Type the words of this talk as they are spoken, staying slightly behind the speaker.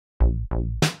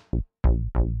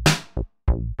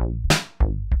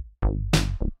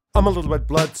I'm a little red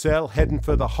blood cell heading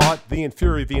for the heart. The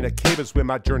inferior vena cava is where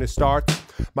my journey starts.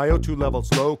 My O2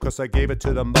 level's low cause I gave it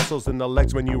to the muscles in the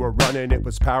legs when you were running. It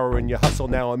was power in your hustle.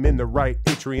 Now I'm in the right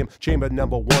atrium, chamber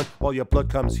number 1. All your blood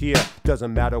comes here,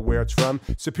 doesn't matter where it's from.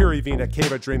 Superior vena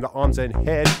cava drain the arms and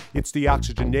head. It's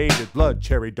deoxygenated blood,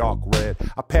 cherry dark red.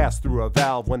 I pass through a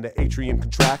valve when the atrium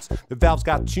contracts. The valve's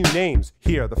got 2 names,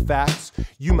 here are the facts.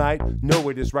 You might know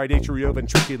it is right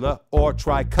atrioventricular or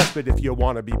tricuspid if you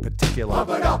want to be particular. Pump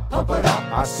it up, pump it up.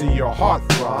 I see your heart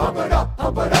throb. Pump it up,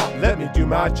 pump it up. Let me do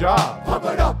my job. Pump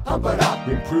it up, pump it up.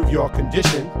 Improve your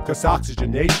condition, cause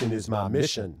oxygenation is my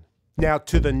mission. Now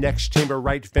to the next chamber,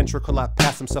 right ventricle, I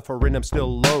pass, I'm suffering, I'm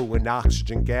still low in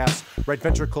oxygen gas. Right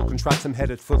ventricle contracts, I'm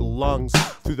headed for the lungs.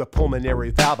 Through the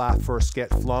pulmonary valve I first get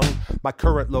flung. My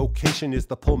current location is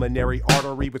the pulmonary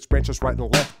artery, which branches right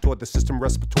and left toward the system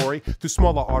respiratory. Through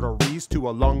smaller arteries to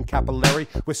a lung capillary,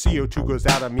 where CO2 goes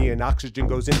out of me and oxygen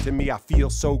goes into me. I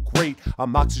feel so great,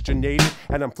 I'm oxygenated,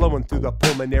 and I'm flowing through the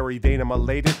pulmonary vein. I'm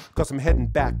elated, cause I'm heading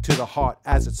back to the heart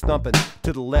as it's thumping.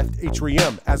 To the left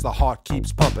atrium as the heart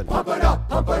keeps pumping. Pump it up,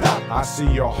 pump it up. I see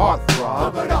your heart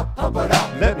throb. Pump it up, pump it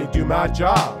up. Let me do my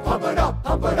job. Pump it up,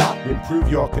 pump it up.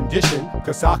 Improve your condition,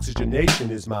 cause oxygenation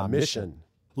is my mission.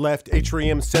 Left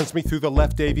atrium sends me through the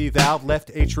left AV valve,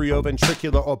 left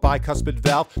atrioventricular or bicuspid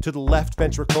valve to the left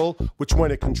ventricle, which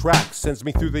when it contracts sends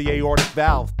me through the aortic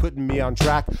valve, putting me on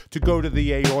track to go to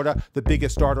the aorta, the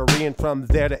biggest artery, and from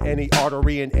there to any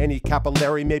artery and any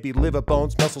capillary, maybe liver,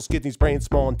 bones, muscles, kidneys, brain,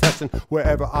 small intestine.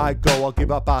 Wherever I go, I'll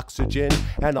give up oxygen,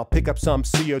 and I'll pick up some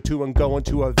CO2 and go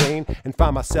into a vein and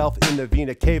find myself in the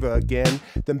vena cava again.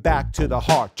 Then back to the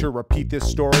heart to repeat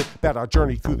this story about our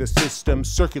journey through the system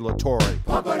circulatory.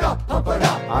 Pump it up, pump it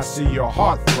up. I see your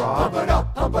heart throb. Pump it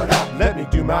up, pump it up. Let me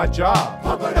do my job.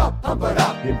 Pump it up, pump it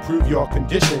up. Improve your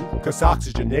condition, cause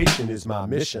oxygenation is my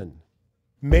mission.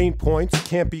 Main points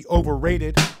can't be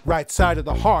overrated. Right side of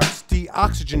the heart's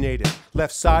deoxygenated.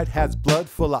 Left side has blood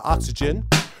full of oxygen.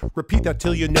 Repeat that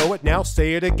till you know it, now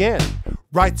say it again.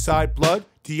 Right side blood,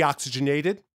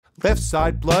 deoxygenated. Left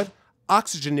side blood,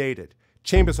 oxygenated.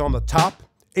 Chambers on the top,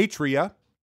 atria.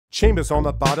 Chambers on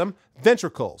the bottom,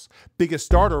 ventricles.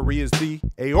 Biggest artery is the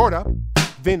aorta.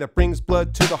 Vein that brings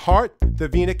blood to the heart, the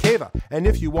vena cava. And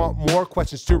if you want more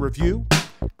questions to review,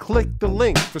 click the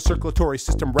link for Circulatory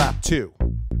System Wrap 2.